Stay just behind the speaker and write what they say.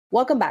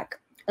Welcome back.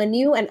 A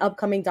new and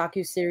upcoming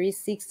docu-series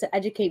seeks to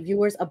educate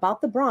viewers about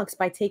the Bronx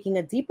by taking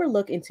a deeper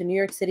look into New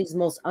York City's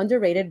most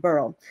underrated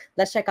borough.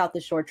 Let's check out the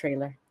short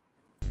trailer.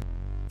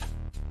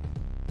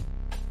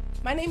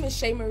 My name is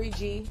Shay Marie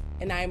G,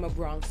 and I am a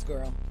Bronx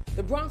girl.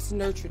 The Bronx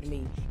nurtured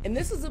me, and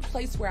this is a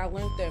place where I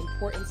learned the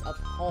importance of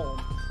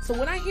home. So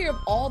when I hear of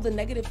all the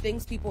negative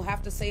things people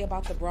have to say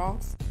about the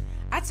Bronx,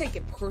 I take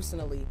it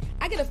personally.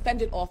 I get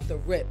offended off the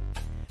rip.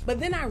 But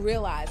then I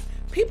realize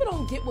people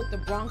don't get what the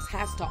Bronx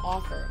has to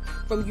offer,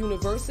 from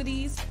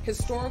universities,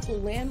 historical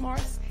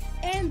landmarks,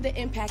 and the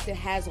impact it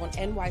has on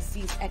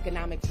NYC's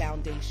economic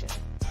foundation.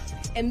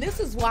 And this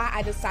is why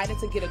I decided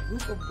to get a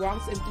group of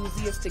Bronx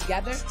enthusiasts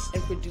together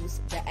and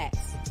produce The X.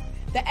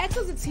 The X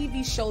is a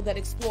TV show that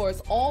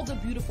explores all the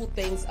beautiful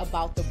things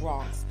about the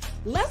Bronx.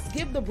 Let's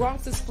give the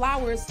Bronx its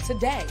flowers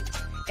today.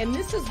 And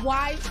this is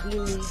why we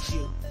need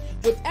you.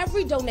 With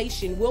every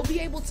donation, we'll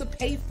be able to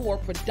pay for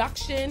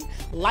production,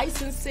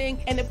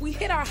 licensing, and if we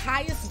hit our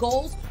highest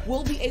goals,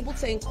 we'll be able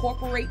to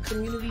incorporate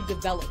community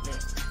development.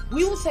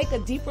 We will take a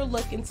deeper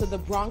look into the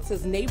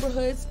Bronx's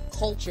neighborhoods,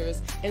 cultures,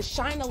 and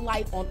shine a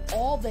light on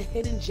all the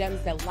hidden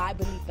gems that lie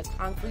beneath the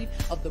concrete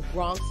of the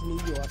Bronx,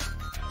 New York.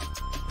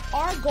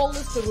 Our goal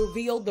is to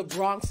reveal the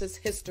Bronx's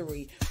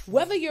history.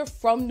 Whether you're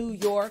from New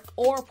York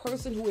or a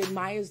person who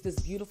admires this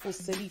beautiful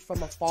city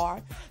from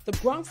afar, the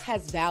Bronx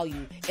has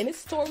value and its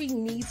story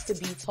needs to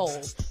be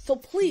told. So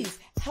please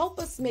help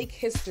us make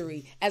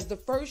history as the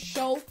first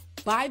show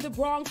by the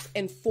Bronx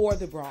and for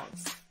the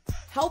Bronx.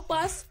 Help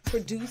us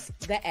produce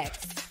The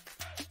X.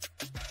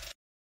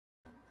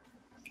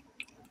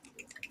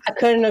 I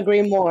couldn't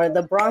agree more.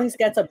 The Bronx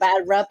gets a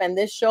bad rep, and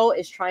this show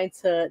is trying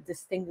to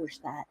distinguish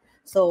that.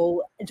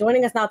 So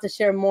joining us now to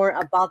share more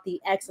about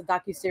The X, a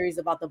docu-series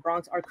about the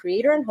Bronx, are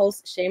creator and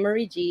host Shay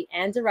Marie G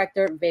and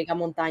director Vega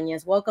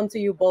Montanez. Welcome to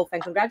you both,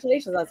 and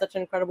congratulations on such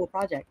an incredible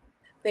project.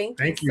 Thank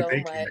you so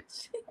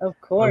much. Of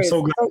course. I'm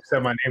so glad you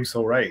said my name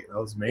so right. That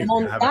was amazing.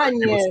 I haven't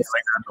been able to say it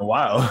like that in a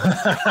while.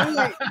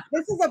 Like,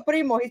 this is a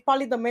primo. He's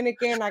probably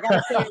Dominican. I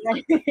gotta say it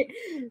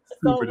right.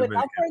 So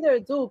without further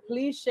ado,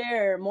 please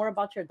share more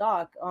about your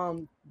doc,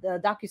 the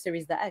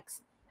docu-series The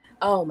X.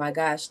 Oh my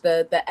gosh,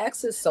 the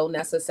X is so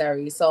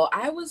necessary. So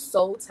I was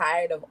so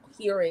tired of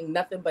hearing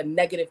nothing but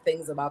negative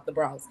things about the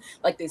Bronx.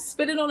 Like they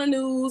spit it on the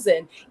news,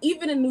 and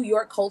even in New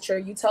York culture,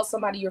 you tell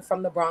somebody you're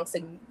from the Bronx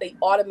and they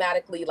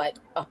automatically like,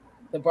 oh,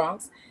 the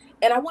Bronx.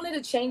 And I wanted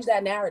to change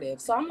that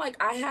narrative. So I'm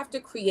like, I have to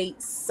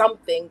create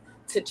something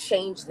to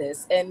change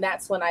this. And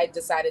that's when I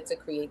decided to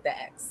create The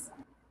X.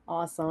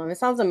 Awesome. It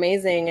sounds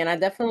amazing. And I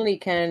definitely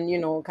can,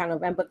 kind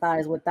of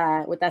empathize with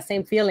that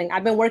same feeling.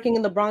 I've been working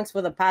in the Bronx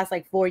for the past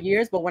 4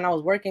 years, but when I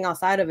was working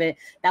outside of it,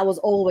 that was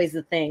always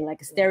the thing,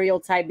 like a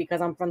stereotype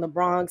because I'm from the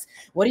Bronx.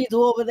 What do you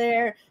do over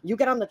there? You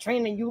get on the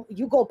train and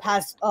you go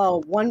past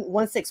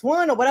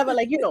 161 or whatever,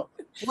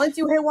 once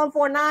you hit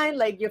 149,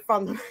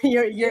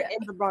 you're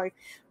in the Bronx.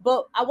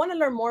 But I want to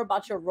learn more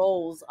about your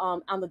roles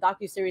on the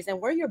docu-series and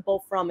where you're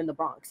both from in the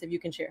Bronx, if you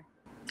can share.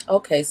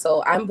 Okay,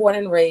 so I'm born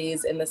and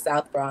raised in the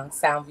South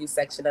Bronx, Soundview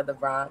section of the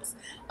Bronx.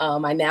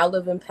 I now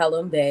live in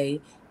Pelham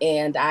Bay,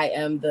 and I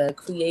am the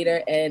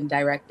creator and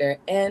director,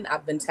 and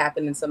I've been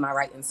tapping into my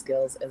writing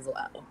skills as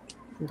well.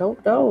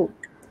 Dope.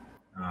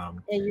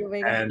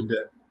 And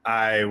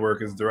I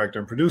work as director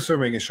and producer,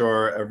 making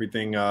sure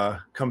everything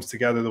comes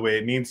together the way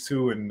it needs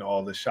to, and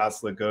all the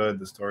shots look good,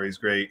 the story's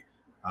great.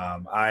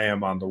 I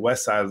am on the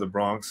west side of the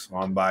Bronx,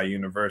 on by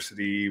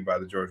University, by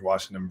the George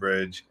Washington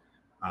Bridge.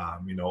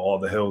 All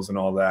the hills and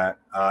all that.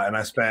 And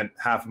I spent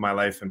half of my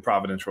life in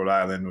Providence, Rhode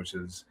Island, which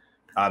is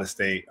out of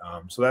state.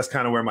 So that's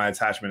kind of where my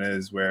attachment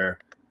is, where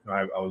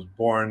I was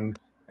born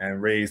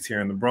and raised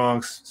here in the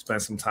Bronx,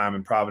 spent some time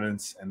in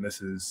Providence, and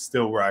this is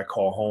still where I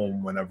call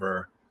home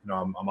whenever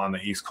I'm on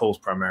the East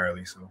Coast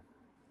primarily. So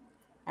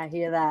I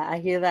hear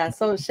that.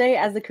 So Shay,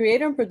 as the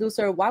creator and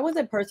producer, why was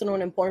it personal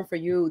and important for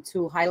you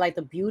to highlight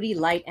the beauty,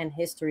 light, and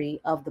history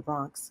of the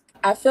Bronx?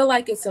 I feel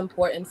like it's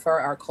important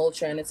for our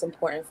culture and it's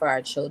important for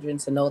our children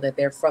to know that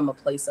they're from a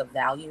place of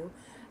value.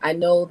 I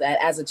know that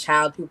as a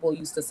child, people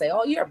used to say,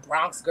 oh, you're a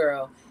Bronx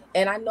girl.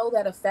 And I know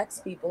that affects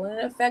people and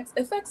it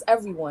affects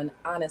everyone,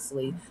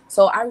 honestly.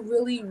 So I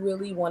really,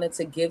 really wanted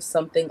to give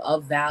something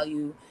of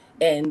value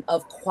and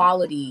of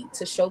quality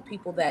to show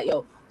people that,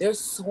 there's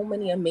so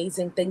many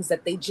amazing things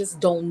that they just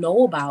don't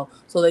know about.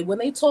 So that when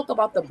they talk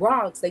about the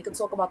Bronx, they can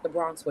talk about the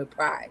Bronx with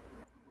pride.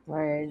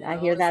 Word. I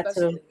hear that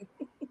too.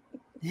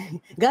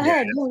 Go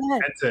ahead.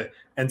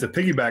 And to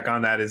piggyback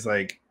on that is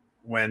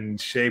when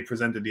Shay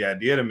presented the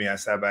idea to me, I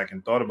sat back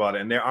and thought about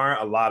it. And there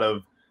aren't a lot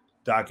of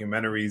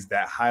documentaries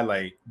that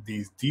highlight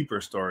these deeper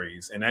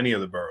stories in any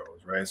of the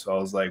boroughs, right? So I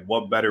was like,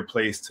 what better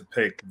place to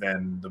pick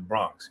than the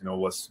Bronx?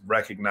 What's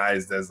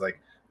recognized as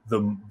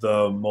one of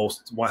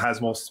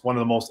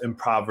the most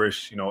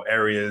impoverished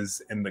areas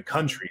in the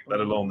country, let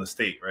alone the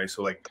state, right?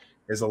 So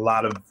there's a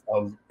lot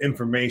of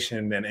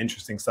information and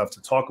interesting stuff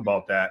to talk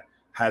about that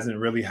hasn't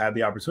really had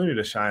the opportunity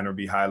to shine or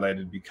be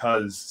highlighted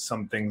because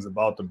some things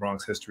about the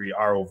Bronx history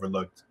are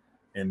overlooked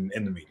in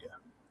the media.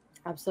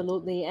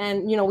 Absolutely.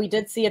 And, you know, we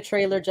did see a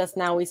trailer just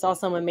now. We saw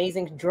some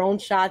amazing drone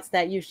shots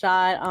that you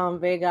shot,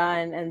 Vega,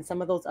 and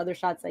some of those other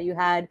shots that you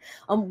had.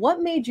 What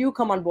made you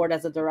come on board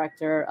as a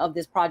director of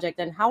this project,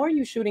 and how are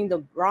you shooting the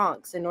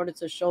Bronx in order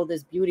to show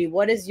this beauty?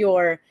 What is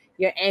your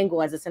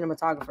angle as a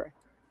cinematographer?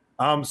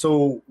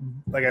 So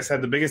like I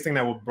said, the biggest thing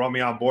that brought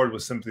me on board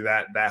was simply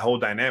that whole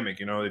dynamic.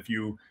 You know,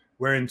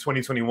 we're in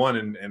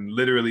 2021, and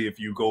literally if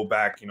you go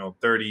back,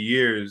 30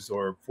 years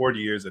or 40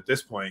 years at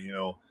this point,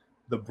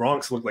 the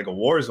Bronx looked like a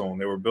war zone.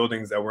 There were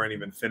buildings that weren't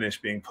even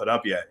finished being put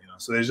up yet.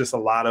 So there's just a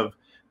lot of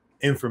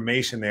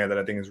information there that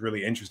I think is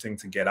really interesting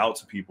to get out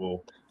to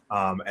people.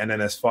 And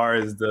then as far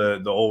as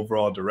the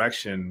overall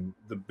direction,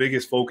 the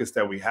biggest focus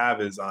that we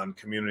have is on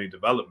community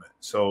development.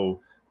 So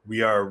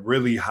we are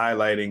really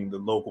highlighting the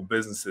local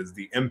businesses,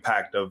 the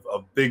impact of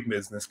big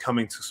business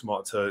coming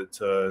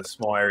to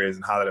small areas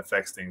and how that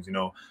affects things.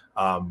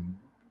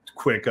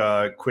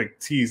 Quick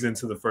tease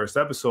into the first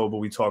episode, but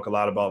we talk a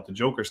lot about the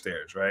Joker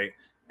stairs, right?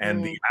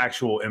 And the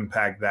actual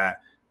impact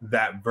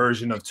that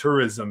version of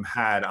tourism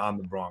had on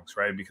the Bronx,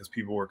 right? Because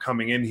people were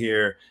coming in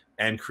here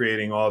and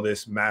creating all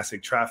this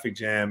massive traffic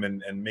jam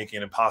and making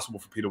it impossible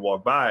for people to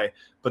walk by.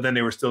 But then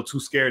they were still too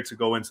scared to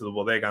go into the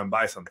bodega and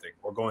buy something,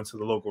 or go into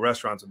the local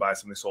restaurant to buy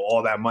something. So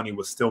all that money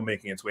was still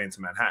making its way into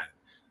Manhattan.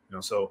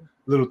 So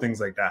little things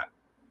like that.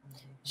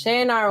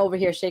 Shay and I are over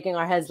here shaking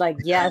our heads like,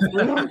 yes,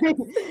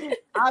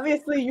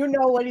 obviously you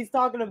know what he's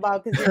talking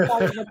about because you're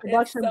part of the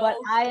production, but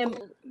I am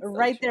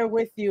right there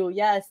with you.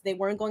 Yes, they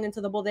weren't going into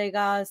the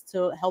bodegas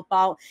to help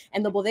out,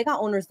 and the bodega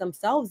owners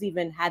themselves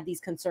even had these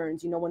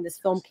concerns. When this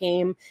film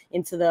came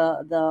into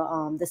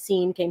the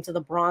scene, came to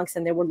the Bronx,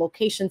 and there were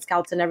location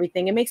scouts and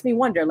everything. It makes me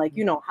wonder, like,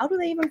 how do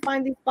they even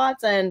find these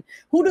spots, and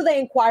who do they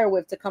inquire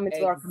with to come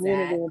into our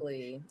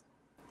community?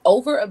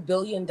 Over $1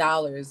 billion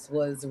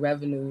was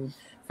revenue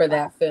for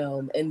that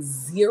film, and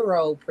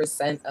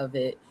 0% of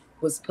it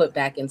was put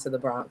back into the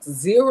Bronx.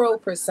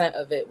 0%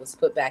 of it was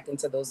put back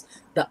into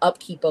the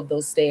upkeep of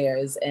those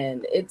stairs,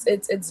 and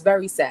it's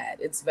very sad.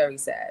 It's very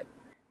sad.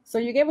 So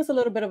you gave us a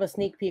little bit of a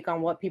sneak peek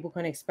on what people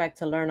can expect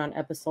to learn on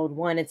episode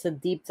 1. It's a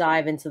deep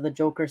dive into the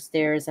Joker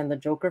stairs and the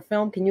Joker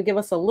film. Can you give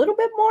us a little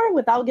bit more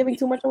without giving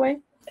too much away?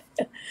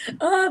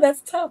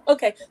 That's tough.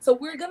 Okay, so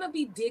we're gonna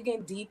be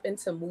digging deep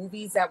into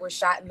movies that were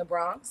shot in the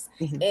Bronx,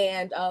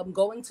 and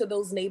going to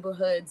those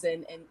neighborhoods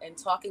and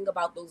talking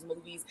about those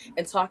movies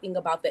and talking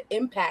about the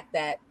impact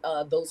that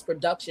those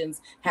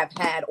productions have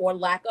had, or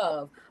lack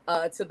of,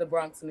 to the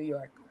Bronx, New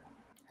York.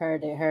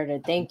 Heard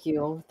it. Thank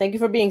you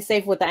for being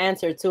safe with the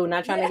answer too.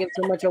 Not trying to give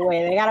too much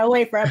away. They gotta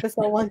wait for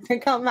episode 1 to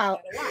come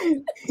out.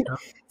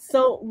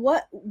 So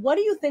what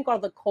do you think are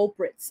the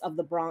culprits of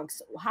the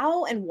Bronx?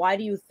 How and why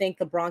do you think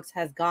the Bronx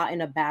has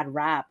gotten a bad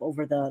rap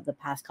over the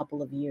past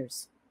couple of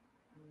years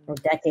or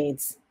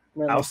decades?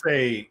 Really? I'll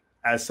say,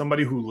 as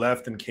somebody who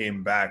left and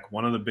came back,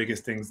 one of the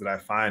biggest things that I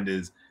find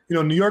is,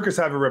 New Yorkers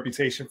have a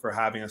reputation for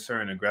having a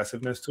certain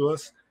aggressiveness to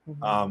us.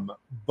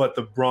 But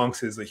the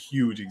Bronx is a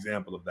huge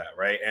example of that,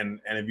 right? And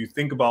if you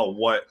think about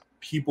what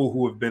people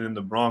who have been in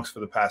the Bronx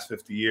for the past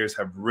 50 years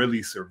have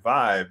really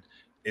survived,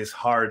 it's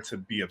hard to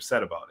be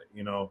upset about it,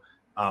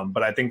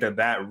 but I think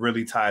that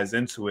really ties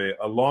into it,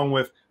 along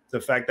with the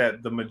fact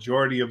that the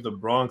majority of the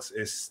Bronx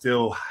is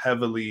still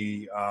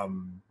heavily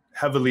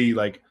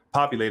like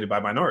populated by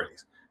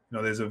minorities.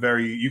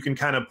 You can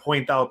kind of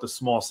point out the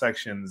small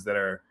sections that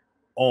are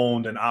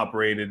owned and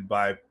operated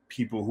by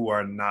people who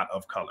are not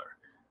of color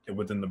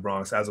within the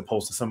Bronx, as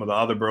opposed to some of the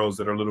other boroughs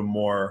that are a little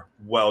more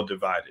well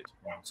divided.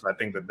 So I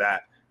think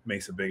that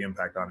makes a big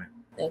impact on it.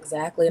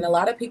 Exactly. And a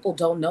lot of people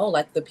don't know,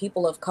 like, the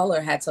people of color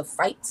had to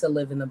fight to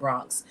live in the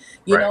Bronx.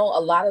 A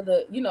lot of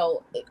the,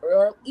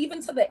 or even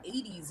to the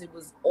 80s, it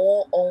was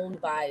all owned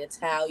by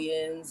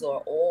Italians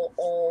or all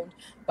owned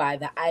by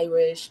the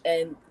Irish.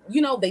 And,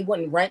 they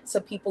wouldn't rent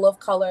to people of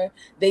color.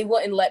 They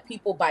wouldn't let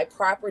people buy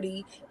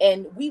property.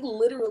 And we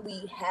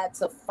literally had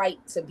to fight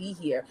to be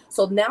here.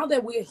 So now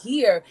that we're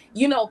here,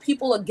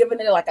 people are giving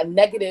it like a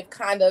negative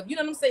kind of, you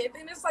know what I'm saying?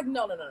 And it's like,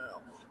 no.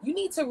 You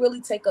need to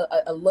really take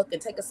a look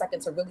and take a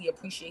second to really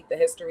appreciate the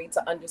history,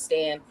 to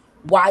understand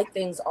why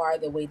things are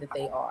the way that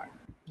they are.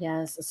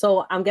 Yes.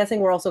 So I'm guessing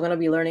we're also going to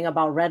be learning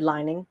about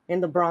redlining in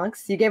the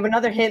Bronx. You gave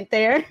another hint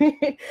there.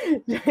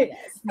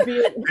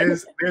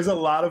 Yes. There's a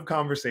lot of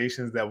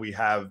conversations that we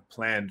have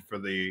planned for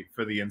the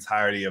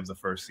entirety of the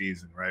first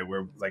season, right?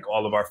 Where, like,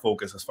 all of our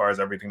focus as far as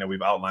everything that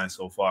we've outlined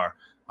so far,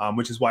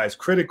 which is why it's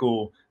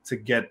critical to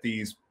get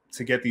these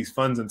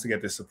funds and to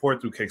get this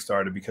support through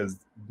Kickstarter, because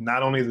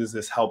not only does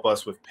this help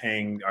us with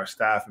paying our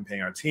staff and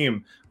paying our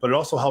team, but it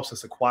also helps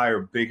us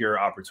acquire bigger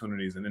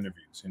opportunities and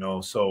interviews.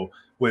 So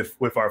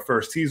with our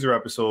first teaser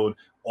episode,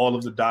 all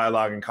of the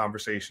dialogue and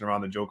conversation around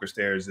the Joker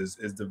stairs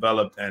is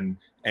developed and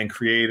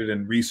created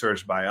and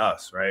researched by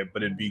us, right?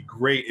 But it'd be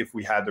great if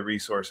we had the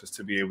resources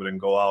to be able to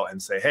go out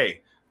and say, hey,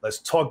 let's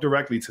talk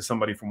directly to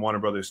somebody from Warner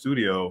Brothers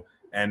Studio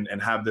and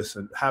have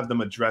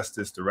them address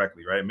this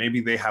directly, right? Maybe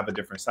they have a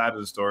different side of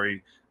the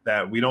story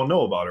that we don't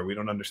know about or we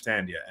don't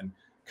understand yet. And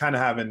kind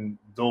of having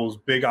those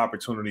big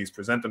opportunities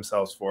present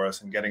themselves for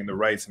us and getting the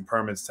rights and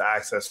permits to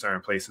access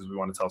certain places we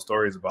want to tell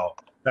stories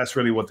about, that's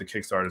really what the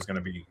Kickstarter is going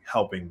to be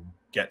helping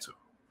get to.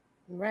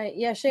 Right.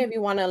 Yeah, Shay, if you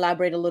want to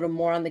elaborate a little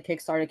more on the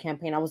Kickstarter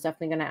campaign, I was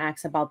definitely going to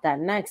ask about that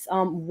next.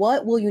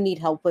 What will you need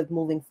help with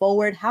moving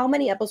forward? How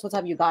many episodes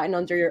have you gotten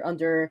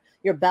under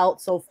your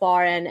belt so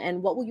far,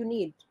 and what will you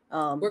need?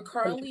 We're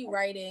currently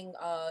writing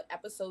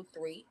episode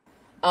 3.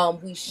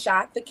 We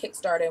shot the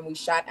Kickstarter and we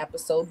shot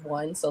episode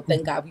 1. So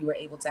thank God we were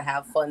able to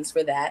have funds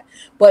for that.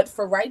 But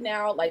for right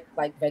now, like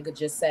Vega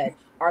just said,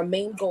 our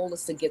main goal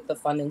is to get the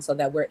funding so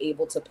that we're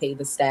able to pay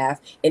the staff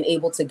and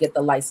able to get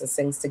the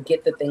licensings to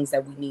get the things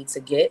that we need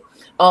to get.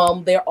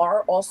 There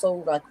are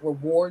also like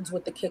rewards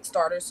with the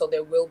Kickstarter. So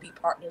there will be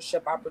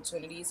partnership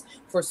opportunities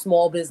for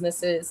small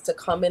businesses to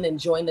come in and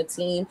join the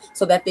team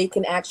so that they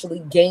can actually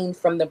gain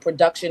from the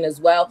production as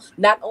well.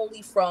 Not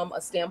only from a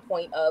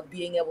standpoint of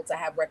being able to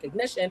have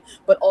recognition,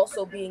 but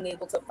also being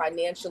able to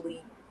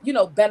financially,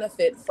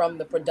 benefit from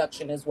the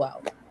production as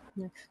well.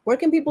 Where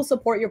can people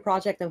support your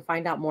project and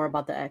find out more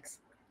about the X?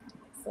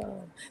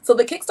 So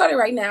the Kickstarter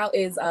right now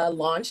is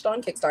launched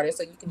on Kickstarter.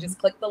 So you can just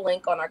click the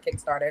link on our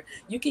Kickstarter.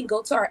 You can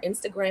go to our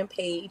Instagram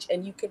page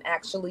and you can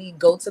actually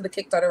go to the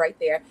Kickstarter right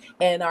there.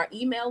 And our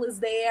email is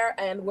there.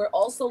 And we're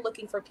also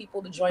looking for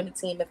people to join the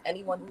team. If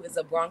anyone who is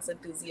a Bronx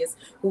enthusiast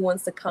who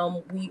wants to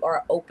come, we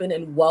are open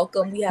and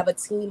welcome. We have a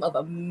team of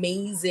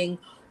amazing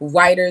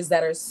writers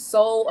that are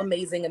so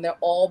amazing, and they're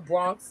all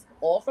Bronx,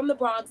 all from the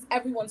Bronx.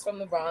 Everyone's from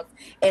the Bronx.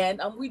 And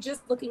we're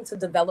just looking to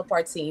develop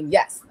our team.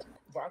 Yes,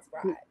 Bronx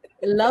Pride.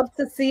 Love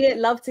to see it.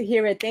 Love to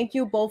hear it. Thank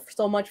you both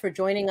so much for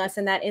joining us.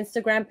 And that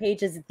Instagram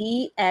page is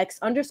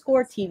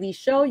 _TV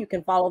show. You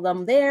can follow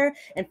them there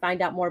and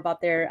find out more about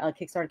their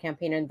Kickstarter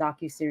campaign and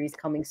docu-series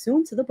coming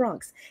soon to the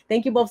Bronx.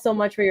 Thank you both so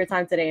much for your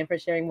time today and for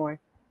sharing more.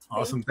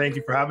 Awesome. Thank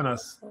you for having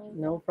us.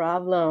 No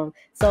problem.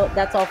 So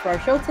that's all for our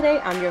show today.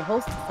 I'm your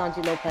host,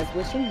 Sonyi Lopez,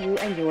 wishing you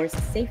and yours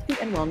safety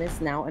and wellness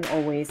now and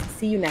always.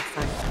 See you next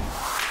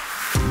time.